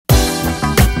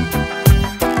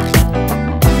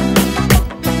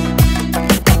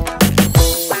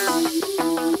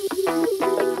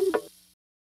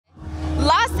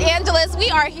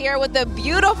are here with the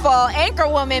beautiful anchor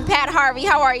woman, Pat Harvey.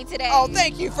 How are you today? Oh,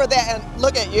 thank you for that. And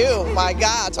look at you. My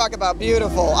God, talk about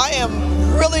beautiful. I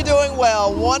am really doing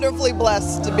well. Wonderfully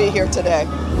blessed to be here today.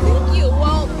 Thank you.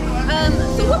 Well,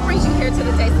 so what brings you here to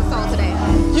the Taste of Soul today?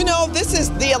 You know, this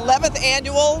is the 11th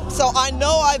annual, so I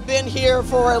know I've been here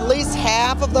for at least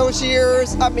half of those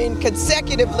years. I mean,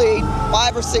 consecutively,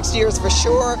 5 or 6 years for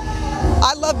sure.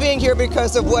 I love being here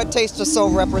because of what Taste of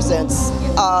Soul represents.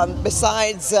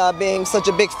 Besides being such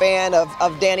a big fan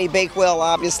of Danny Bakewell,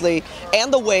 obviously,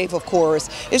 and The Wave, of course,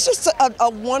 it's just a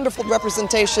wonderful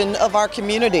representation of our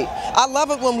community. I love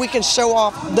it when we can show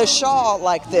off the Shaw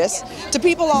like this to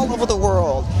people all over the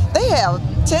world. They have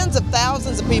tens of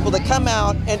thousands of people that come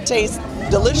out and taste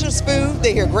delicious food,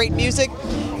 they hear great music,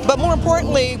 but more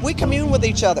importantly, we commune with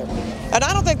each other. And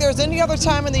I don't think there's any other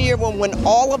time in the year when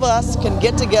all of us can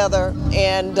get together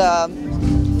and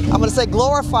I'm going to say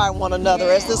glorify one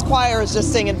another as this choir is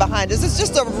just singing behind us. It's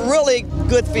just a really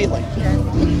good feeling.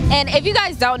 And if you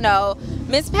guys don't know,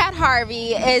 Miss Pat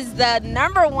Harvey is the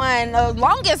 #1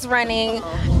 longest running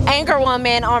anchor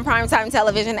woman on primetime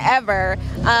television ever.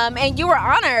 And you were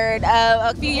honored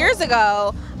a few years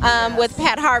ago with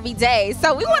Pat Harvey Day.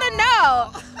 So we want to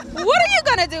know, what are you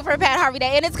going to do for Pat Harvey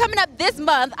Day? And it's coming up this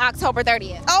month, October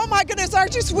 30th. Oh my goodness,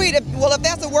 aren't you sweet? Well, if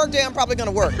that's a work day, I'm probably going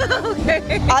to work.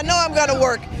 Okay. I know I'm going to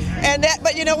work.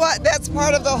 But you know what? That's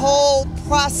part of the whole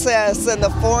process and the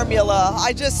formula.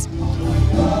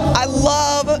 I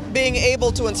love being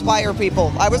able to inspire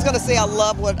people. I was going to say I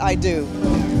love what I do.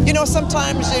 You know,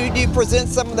 sometimes you present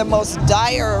some of the most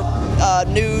dire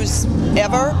news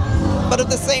ever, but at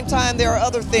the same time there are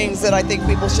other things that I think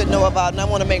people should know about, and I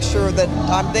want to make sure that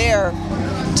I'm there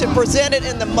to present it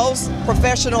in the most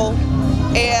professional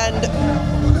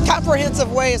and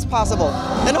comprehensive way as possible,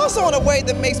 and also in a way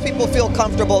that makes people feel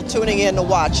comfortable tuning in to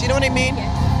watch. You know what I mean?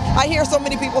 I hear so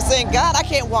many people saying, God, I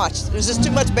can't watch. There's just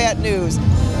too much bad news.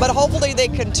 But hopefully they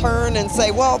can turn and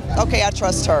say, well, okay, I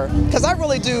trust her. Because I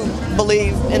really do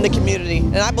believe in the community,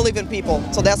 and I believe in people.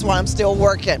 So that's why I'm still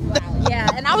working. Yeah,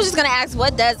 and I was just going to ask,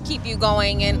 what does keep you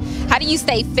going, and how do you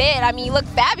stay fit? I mean, you look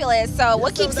fabulous, so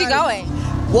what keeps you going?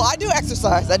 Well, I do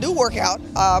exercise. I do work out.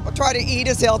 I try to eat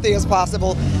as healthy as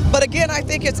possible. But again, I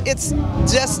think it's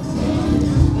just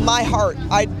my heart.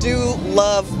 I do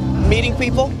love meeting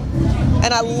people,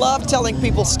 and I love telling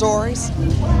people stories.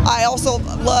 I also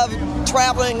love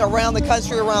traveling around the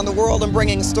country, around the world, and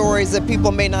bringing stories that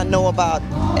people may not know about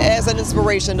as an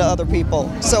inspiration to other people.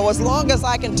 So as long as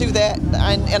I can do that,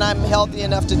 and I'm healthy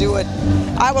enough to do it,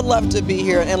 I would love to be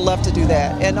here and love to do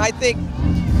that. And I think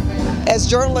as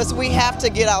journalists, we have to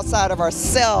get outside of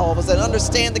ourselves and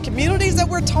understand the communities that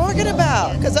we're talking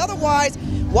about, because otherwise,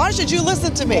 why should you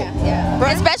listen to me?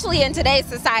 Right? Especially in today's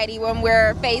society when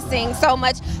we're facing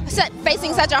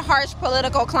such a harsh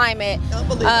political climate.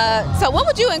 So what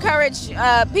would you encourage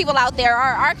people out there,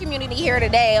 our community here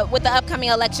today, with the upcoming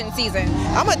election season?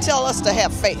 I'm going to tell us to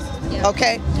have faith,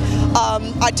 okay?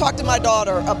 I talked to my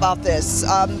daughter about this.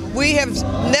 We have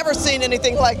never seen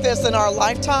anything like this in our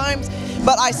lifetimes,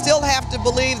 but I still have to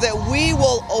believe that we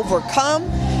will overcome.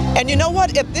 And you know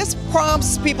what? If this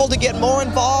prompts people to get more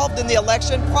involved in the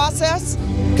election process,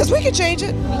 because we can change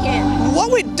it. We can. What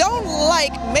we don't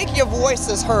like, make your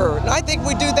voices heard. And I think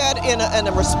we do that in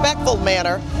a respectful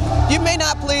manner. You may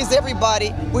not please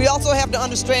everybody. We also have to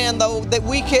understand, though, that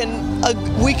we can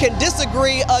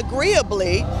disagree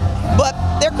agreeably, but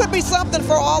there could be something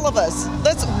for all of us.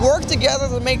 Let's work together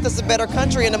to make this a better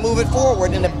country and to move it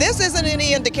forward. And if this isn't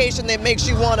any indication that makes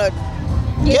you want to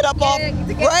get up off,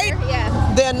 right?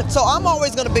 Yeah. Then, so I'm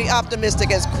always going to be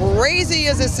optimistic. As crazy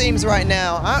as it seems right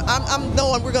now, I'm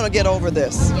knowing we're going to get over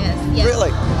this. Yes. Really.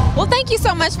 Well, thank you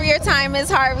so much for your time, Ms.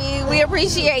 Harvey. We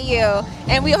appreciate you,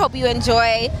 and we hope you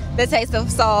enjoy the Taste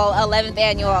of Soul 11th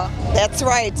annual. That's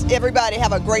right. Everybody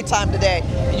have a great time today.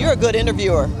 You're a good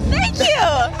interviewer. Thank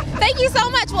you. Thank you so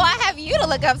much. Well, I have you to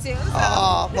look up to. So.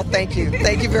 Oh, well, thank you.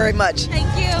 Thank you very much.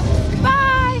 Thank you.